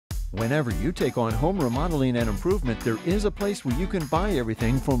Whenever you take on home remodeling and improvement, there is a place where you can buy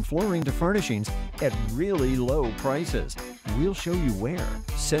everything from flooring to furnishings at really low prices. We'll show you where.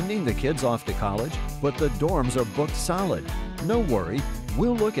 Sending the kids off to college, but the dorms are booked solid. No worry,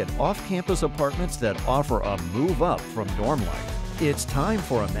 we'll look at off-campus apartments that offer a move up from dorm life. It's time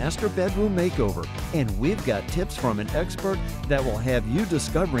for a master bedroom makeover, and we've got tips from an expert that will have you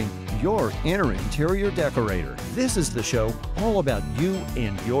discovering your inner interior decorator. This is the show all about you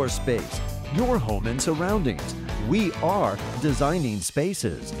and your space, your home and surroundings. We are Designing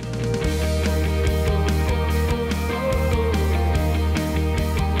Spaces.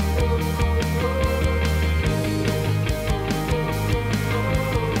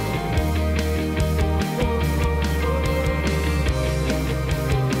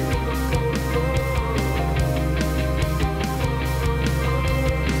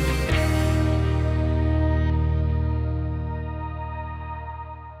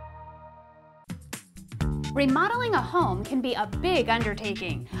 Remodeling a home can be a big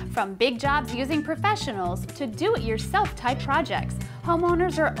undertaking. From big jobs using professionals to do-it-yourself type projects,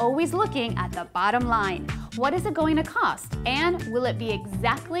 homeowners are always looking at the bottom line. What is it going to cost? And will it be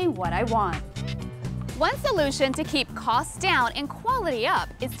exactly what I want? One solution to keep costs down and quality up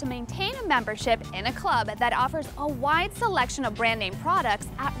is to maintain a membership in a club that offers a wide selection of brand name products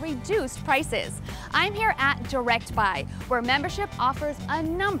at reduced prices. I'm here at DirectBuy, where membership offers a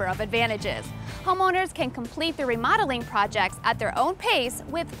number of advantages. Homeowners can complete their remodeling projects at their own pace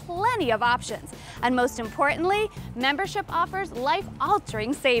with plenty of options. And most importantly, membership offers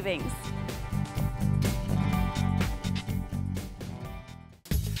life-altering savings.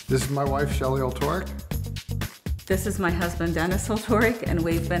 This is my wife, Shelley Oltoric. This is my husband, Dennis Oltoric, and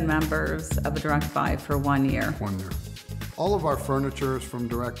we've been members of DirectBuy for 1 year. 1 year. All of our furniture is from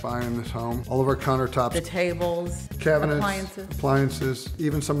DirectBuy in this home. All of our countertops, The tables, cabinets, appliances,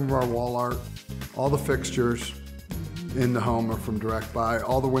 even some of our wall art. All the fixtures in the home are from DirectBuy.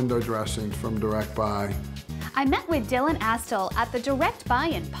 All the window dressings from DirectBuy. I met with Dylan Astle at the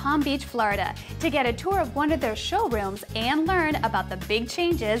DirectBuy in Palm Beach, Florida, to get a tour of one of their showrooms and learn about the big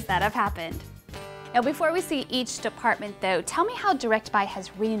changes that have happened. Now, before we see each department, though, tell me how DirectBuy has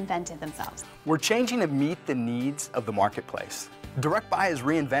reinvented themselves. We're changing to meet the needs of the marketplace. DirectBuy has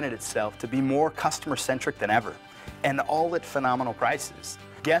reinvented itself to be more customer-centric than ever, and all at phenomenal prices.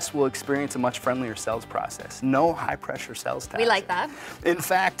 Guests will experience a much friendlier sales process. No high-pressure sales tax. We like that. In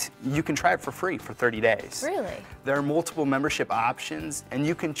fact, you can try it for free for 30 days. Really? There are multiple membership options, and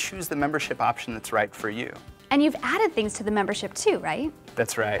you can choose the membership option that's right for you. And you've added things to the membership too, right?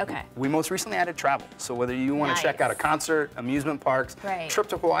 That's right. Okay. We most recently added travel. So whether you want to check out a concert, amusement parks, trip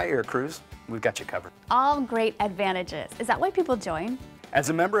to Hawaii, or a cruise, we've got you covered. All great advantages. Is that why people join? As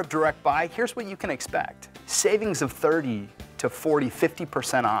a member of DirectBuy, here's what you can expect. Savings of 30 to 40,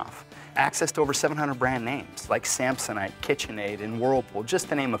 50% off. Access to over 700 brand names like Samsonite, KitchenAid, and Whirlpool, just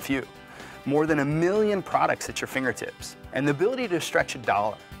to name a few. More than 1 million products at your fingertips. And the ability to stretch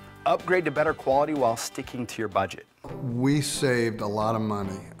 $1. Upgrade to better quality while sticking to your budget. We saved a lot of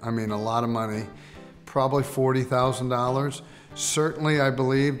money. I mean, a lot of money. Probably $40,000. Certainly, I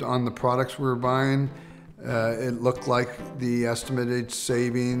believed on the products we were buying, it looked like the estimated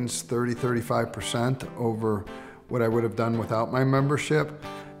savings 30–35% over what I would have done without my membership.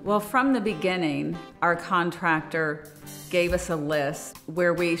 Well, from the beginning, our contractor gave us a list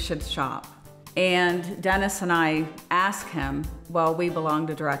where we should shop. And Dennis and I asked him, well, we belong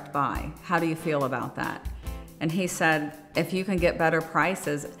to DirectBuy. How do you feel about that? And he said, if you can get better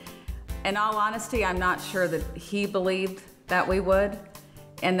prices. In all honesty, I'm not sure that he believed that we would.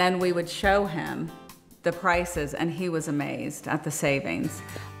 And then we would show him the prices, and he was amazed at the savings.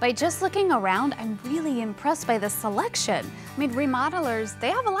 By just looking around, I'm really impressed by the selection. I mean, remodelers, they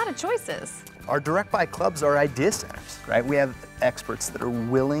have a lot of choices. Our DirectBuy clubs are idea centers, right? We have experts that are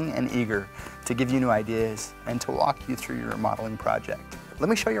willing and eager to give you new ideas and to walk you through your remodeling project. Let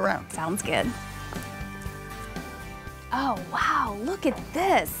me show you around. Sounds good. Oh, wow, look at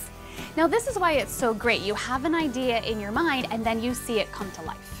this. Now, this is why it's so great. You have an idea in your mind, and then you see it come to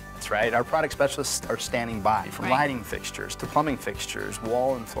life. That's right. Our product specialists are standing by, from lighting fixtures to plumbing fixtures,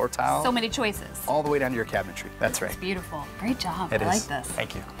 wall and floor tile. So many choices. All the way down to your cabinetry. That's right. It's beautiful. Great job. It I is. like this.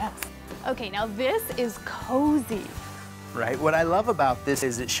 Thank you. Yes. Okay, now this is cozy. Right. What I love about this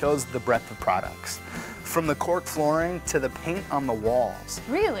is it shows the breadth of products. From the cork flooring to the paint on the walls.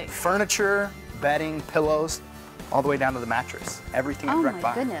 Really? Furniture, bedding, pillows, all the way down to the mattress. Everything at DirectBuy. Oh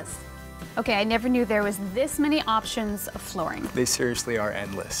my goodness. Okay, I never knew there was this many options of flooring. They seriously are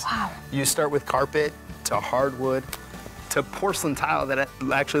endless. Wow. You start with carpet to hardwood to porcelain tile that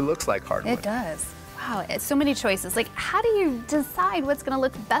actually looks like hardwood. It does. Wow, it's so many choices. Like, how do you decide what's going to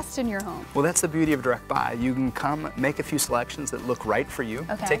look best in your home? Well, that's the beauty of DirectBuy. You can come make a few selections that look right for you,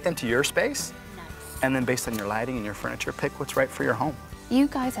 take them to your space, and then based on your lighting and your furniture, pick what's right for your home. You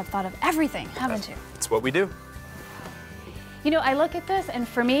guys have thought of everything, haven't you? It's what we do. You know, I look at this, and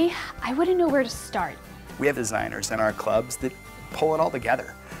for me, I wouldn't know where to start. We have designers in our clubs that pull it all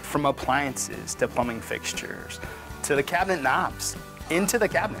together, from appliances to plumbing fixtures to the cabinet knobs, into the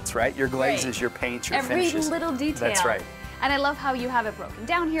cabinets, right? Your glazes, your paints, your finishes. Every little detail. That's right. And I love how you have it broken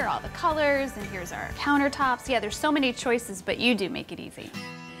down here, all the colors, and here's our countertops. Yeah, there's so many choices, but you do make it easy.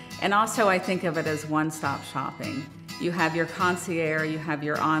 And also I think of it as one-stop shopping. You have your concierge, you have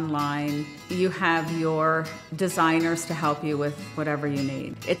your online, you have your designers to help you with whatever you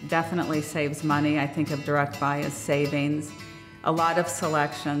need. It definitely saves money. I think of DirectBuy as savings. A lot of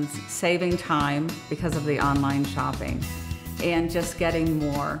selections, saving time because of the online shopping, and just getting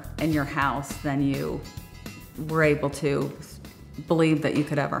more in your house than you were able to believe that you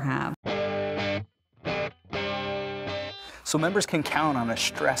could ever have. So members can count on a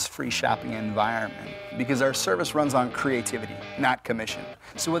stress-free shopping environment because our service runs on creativity, not commission.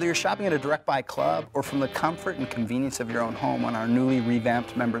 So whether you're shopping at a DirectBuy club or from the comfort and convenience of your own home on our newly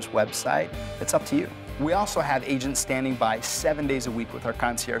revamped members website, it's up to you. We also have agents standing by 7 days a week with our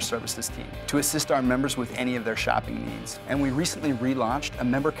concierge services team to assist our members with any of their shopping needs. And we recently relaunched a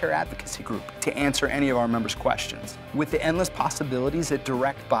member care advocacy group to answer any of our members' questions. With the endless possibilities at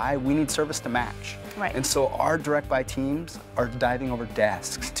DirectBuy, we need service to match. Right. And so our DirectBuy teams are diving over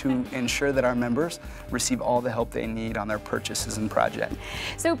desks to ensure that our members receive all the help they need on their purchases and projects.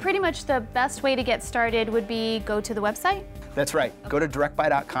 So pretty much the best way to get started would be go to the website? That's right. Go to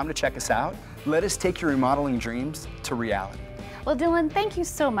directbuy.com to check us out. Let us take your remodeling dreams to reality. Well, Dylan, thank you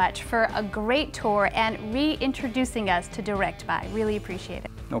so much for a great tour and reintroducing us to DirectBuy. Really appreciate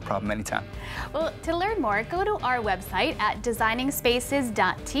it. No problem, anytime. Well, to learn more, go to our website at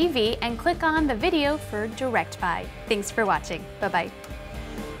designingspaces.tv and click on the video for DirectBuy. Thanks for watching. Bye-bye.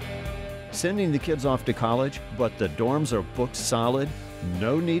 Sending the kids off to college, but the dorms are booked solid?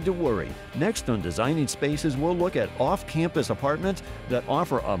 No need to worry. Next on Designing Spaces, we'll look at off-campus apartments that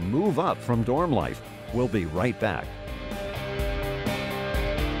offer a move up from dorm life. We'll be right back.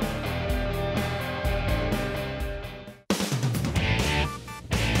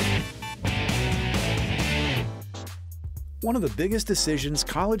 One of the biggest decisions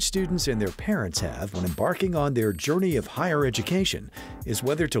college students and their parents have when embarking on their journey of higher education is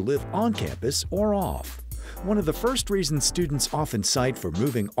whether to live on campus or off. One of the first reasons students often cite for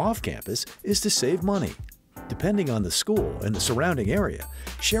moving off campus is to save money. Depending on the school and the surrounding area,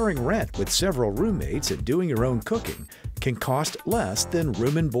 sharing rent with several roommates and doing your own cooking can cost less than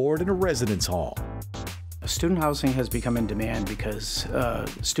room and board in a residence hall. Student housing has become in demand because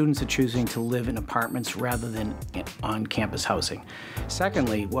students are choosing to live in apartments rather than on-campus housing.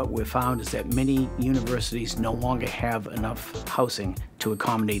 Secondly, what we've found is that many universities no longer have enough housing to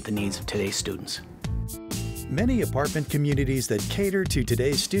accommodate the needs of today's students. Many apartment communities that cater to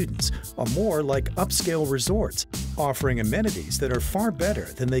today's students are more like upscale resorts, offering amenities that are far better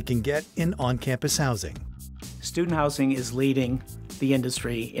than they can get in on-campus housing. Student housing is leading the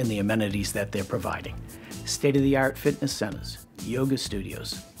industry in the amenities that they're providing. State-of-the-art fitness centers, yoga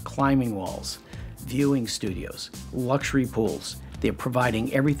studios, climbing walls, viewing studios, luxury pools. They're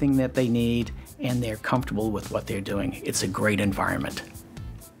providing everything that they need and they're comfortable with what they're doing. It's a great environment.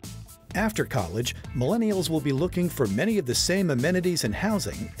 After college, millennials will be looking for many of the same amenities and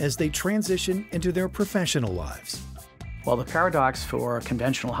housing as they transition into their professional lives. Well, the paradox for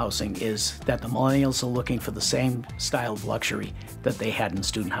conventional housing is that the millennials are looking for the same style of luxury that they had in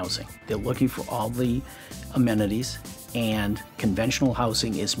student housing. They're looking for all the amenities, and conventional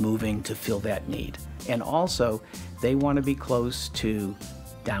housing is moving to fill that need. And also, they want to be close to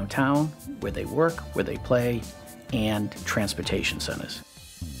downtown, where they work, where they play, and transportation centers.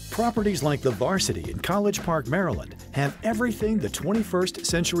 Properties like the Varsity in College Park, Maryland, have everything the 21st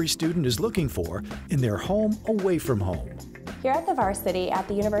century student is looking for in their home away from home. Here at the Varsity at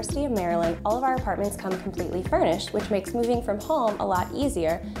the University of Maryland, all of our apartments come completely furnished, which makes moving from home a lot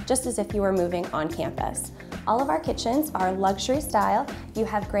easier, just as if you were moving on campus. All of our kitchens are luxury style. You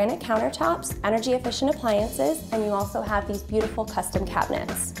have granite countertops, energy efficient appliances, and you also have these beautiful custom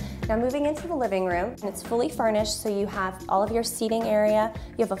cabinets. Now moving into the living room, and it's fully furnished, so you have all of your seating area,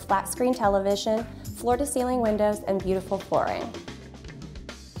 you have a flat screen television, floor to ceiling windows, and beautiful flooring.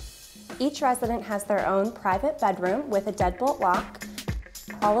 Each resident has their own private bedroom with a deadbolt lock.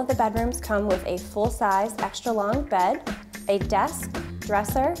 All of the bedrooms come with a full-size extra long bed, a desk,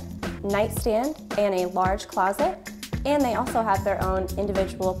 dresser, nightstand, and a large closet, and they also have their own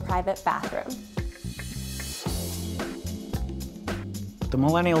individual private bathroom. The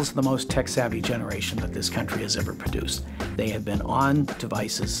millennials are the most tech-savvy generation that this country has ever produced. They have been on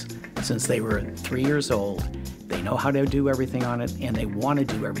devices since they were 3 years old. They know how to do everything on it, and they want to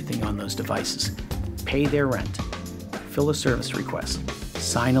do everything on those devices. Pay their rent, fill a service request,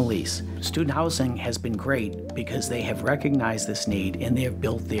 sign a lease. Student housing has been great because they have recognized this need and they have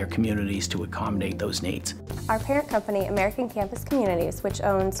built their communities to accommodate those needs. Our parent company, American Campus Communities, which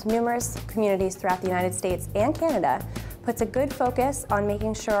owns numerous communities throughout the United States and Canada, puts a good focus on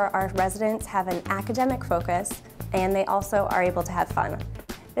making sure our residents have an academic focus and they also are able to have fun.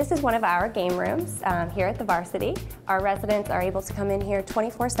 This is one of our game rooms here at the Varsity. Our residents are able to come in here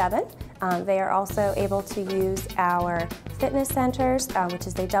 24/7. They are also able to use our fitness centers, which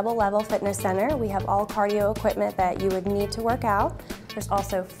is a double-level fitness center. We have all cardio equipment that you would need to work out. There's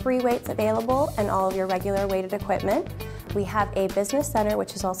also free weights available and all of your regular weighted equipment. We have a business center,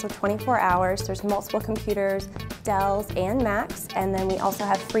 which is also 24 hours. There's multiple computers, Dells and Macs, and then we also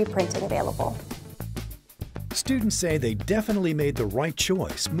have free printing available. Students say they definitely made the right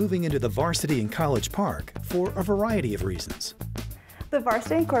choice moving into the Varsity in College Park for a variety of reasons. The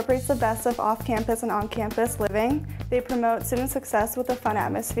Varsity incorporates the best of off-campus and on-campus living. They promote student success with a fun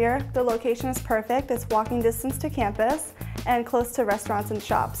atmosphere. The location is perfect. It's walking distance to campus and close to restaurants and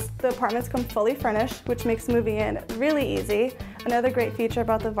shops. The apartments come fully furnished, which makes moving in really easy. Another great feature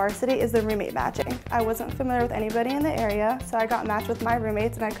about the Varsity is the roommate matching. I wasn't familiar with anybody in the area, so I got matched with my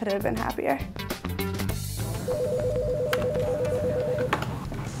roommates and I couldn't have been happier.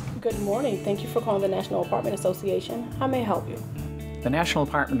 Good morning. Thank you for calling the National Apartment Association. How may I help you? The National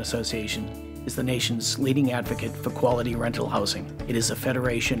Apartment Association is the nation's leading advocate for quality rental housing. It is a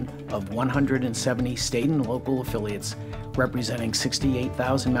federation of 170 state and local affiliates representing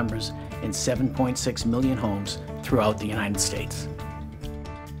 68,000 members in 7.6 million homes throughout the United States.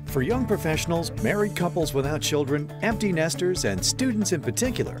 For young professionals, married couples without children, empty nesters, and students in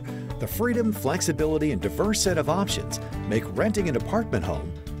particular, the freedom, flexibility, and diverse set of options make renting an apartment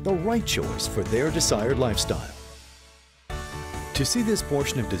home the right choice for their desired lifestyle. To see this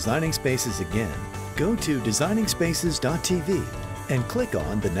portion of Designing Spaces again, go to designingspaces.tv and click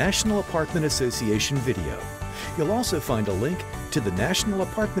on the National Apartment Association video. You'll also find a link to the National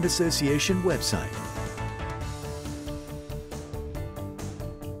Apartment Association website.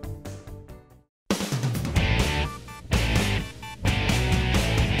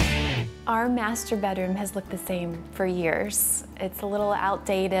 Our master bedroom has looked the same for years. It's a little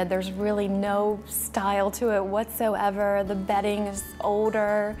outdated. There's really no style to it whatsoever. The bedding is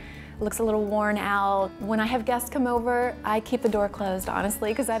older, looks a little worn out. When I have guests come over, I keep the door closed,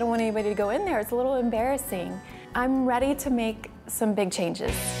 honestly, because I don't want anybody to go in there. It's a little embarrassing. I'm ready to make some big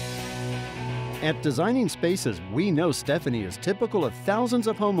changes. At Designing Spaces, we know Stephanie is typical of thousands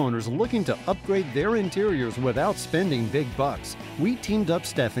of homeowners looking to upgrade their interiors without spending big bucks. We teamed up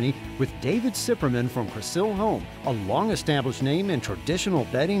Stephanie with David Sipperman from Crecil Home, a long-established name in traditional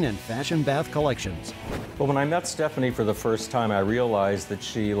bedding and fashion bath collections. Well, when I met Stephanie for the first time, I realized that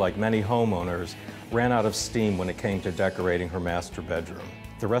she, like many homeowners, ran out of steam when it came to decorating her master bedroom.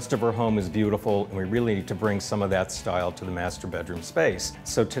 The rest of her home is beautiful, and we really need to bring some of that style to the master bedroom space.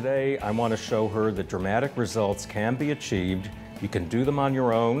 So today, I want to show her that dramatic results can be achieved. You can do them on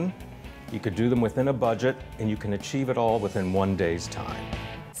your own, you could do them within a budget, and you can achieve it all within one day's time.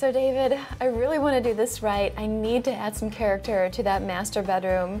 So David, I really want to do this right. I need to add some character to that master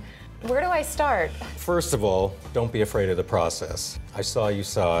bedroom. Where do I start? First of all, don't be afraid of the process. I saw you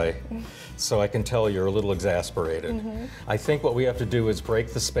sigh, so I can tell you're a little exasperated. I think what we have to do is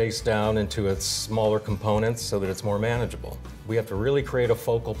break the space down into its smaller components so that it's more manageable. We have to really create a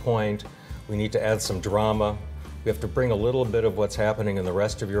focal point. We need to add some drama. We have to bring a little bit of what's happening in the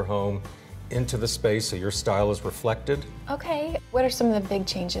rest of your home into the space so your style is reflected. Okay, what are some of the big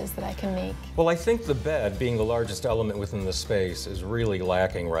changes that I can make? Well, I think the bed, being the largest element within the space, is really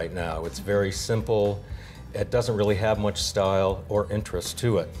lacking right now. It's very simple. It doesn't really have much style or interest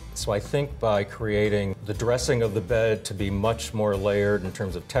to it. So I think by creating the dressing of the bed to be much more layered in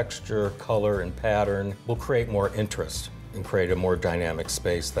terms of texture, color, and pattern, we'll create more interest and create a more dynamic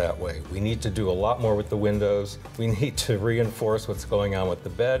space that way. We need to do a lot more with the windows. We need to reinforce what's going on with the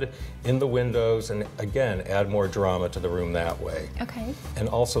bed in the windows, and again, add more drama to the room that way. Okay. And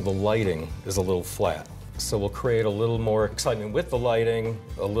also the lighting is a little flat. So we'll create a little more excitement with the lighting,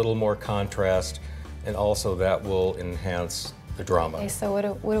 a little more contrast, and also that will enhance the drama. Okay, so what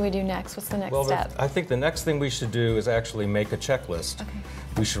do we do next? What's the next step? I think the next thing we should do is actually make a checklist. Okay.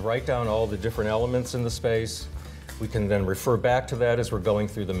 We should write down all the different elements in the space. We can then refer back to that as we're going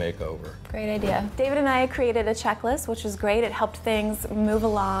through the makeover. Great idea. David and I created a checklist, which was great. It helped things move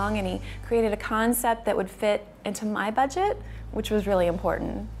along, and he created a concept that would fit into my budget, which was really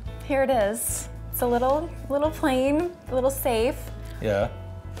important. Here it is. It's a little plain, a little safe. Yeah.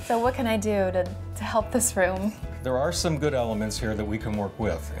 So what can I do to help this room? There are some good elements here that we can work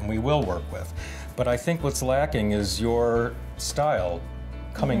with, and we will work with. But I think what's lacking is your style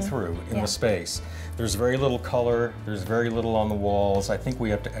coming through in the space. There's very little color, there's very little on the walls. I think we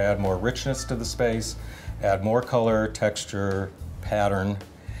have to add more richness to the space, add more color, texture, pattern,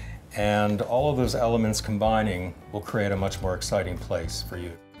 and all of those elements combining will create a much more exciting place for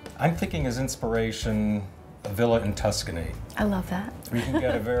you. I'm thinking as inspiration, a villa in Tuscany. I love that. We can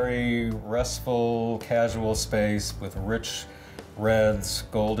get a very restful, casual space with rich reds,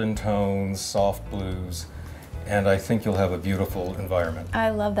 golden tones, soft blues, and I think you'll have a beautiful environment.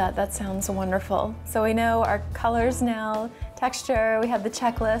 I love that. That sounds wonderful. So we know our colors now, texture, we have the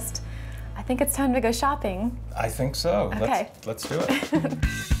checklist. I think it's time to go shopping. I think so. Okay. Let's do it.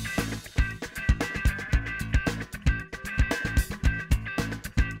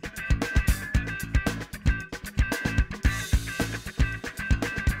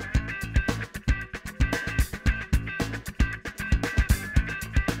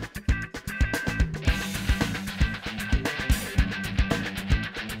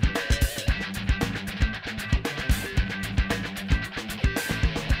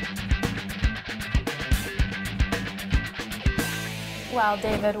 Wow,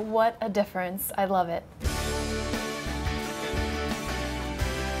 David, what a difference. I love it.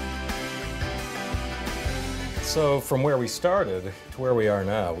 So from where we started to where we are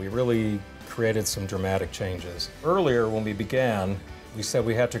now, we really created some dramatic changes. Earlier, when we began, we said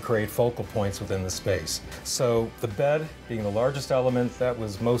we had to create focal points within the space. So the bed, being the largest element, that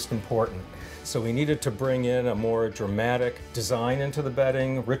was most important. So we needed to bring in a more dramatic design into the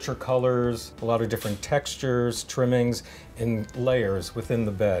bedding, richer colors, a lot of different textures, trimmings, and layers within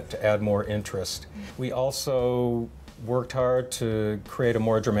the bed to add more interest. We also worked hard to create a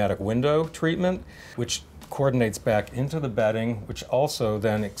more dramatic window treatment, which coordinates back into the bedding, which also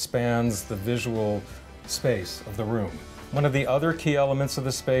then expands the visual space of the room. One of the other key elements of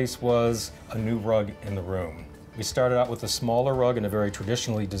the space was a new rug in the room. We started out with a smaller rug and a very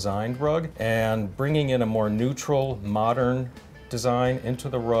traditionally designed rug, and bringing in a more neutral, modern design into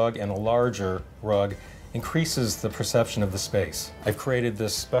the rug and a larger rug increases the perception of the space. I've created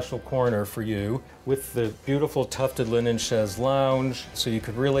this special corner for you with the beautiful tufted linen chaise lounge, so you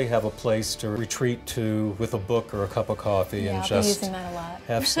could really have a place to retreat to with a book or a cup of coffee and just using that a lot.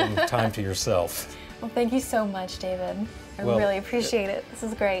 have some time to yourself. Well, thank you so much, David. I really appreciate it. This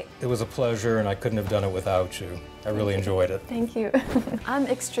is great. It was a pleasure, and I couldn't have done it without you. I really enjoyed it. Thank you. I'm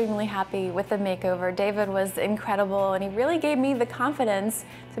extremely happy with the makeover. David was incredible, and he really gave me the confidence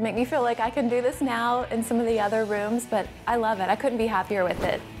to make me feel like I can do this now in some of the other rooms, but I love it. I couldn't be happier with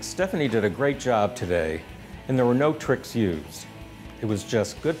it. Stephanie did a great job today, and there were no tricks used. It was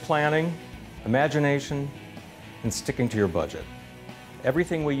just good planning, imagination, and sticking to your budget.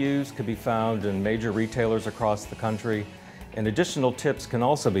 Everything we use could be found in major retailers across the country, and additional tips can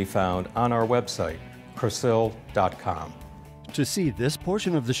also be found on our website, crosil.com. To see this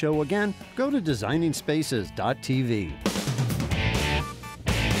portion of the show again, go to designingspaces.tv.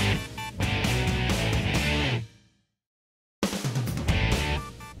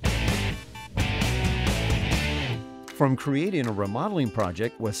 From creating a remodeling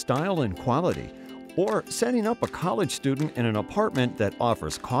project with style and quality, or setting up a college student in an apartment that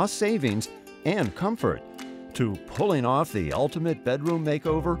offers cost savings and comfort, to pulling off the ultimate bedroom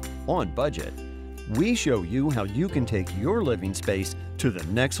makeover on budget, we show you how you can take your living space to the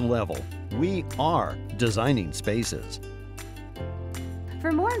next level. We are Designing Spaces.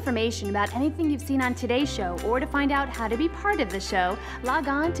 For more information about anything you've seen on today's show, or to find out how to be part of the show, log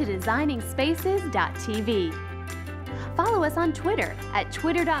on to designingspaces.tv. Follow us on Twitter at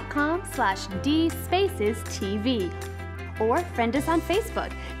twitter.com/dspacestv. Or friend us on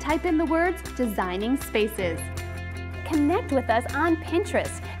Facebook. Type in the words Designing Spaces. Connect with us on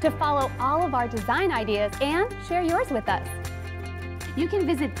Pinterest to follow all of our design ideas and share yours with us. You can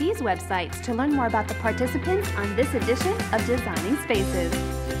visit these websites to learn more about the participants on this edition of Designing Spaces.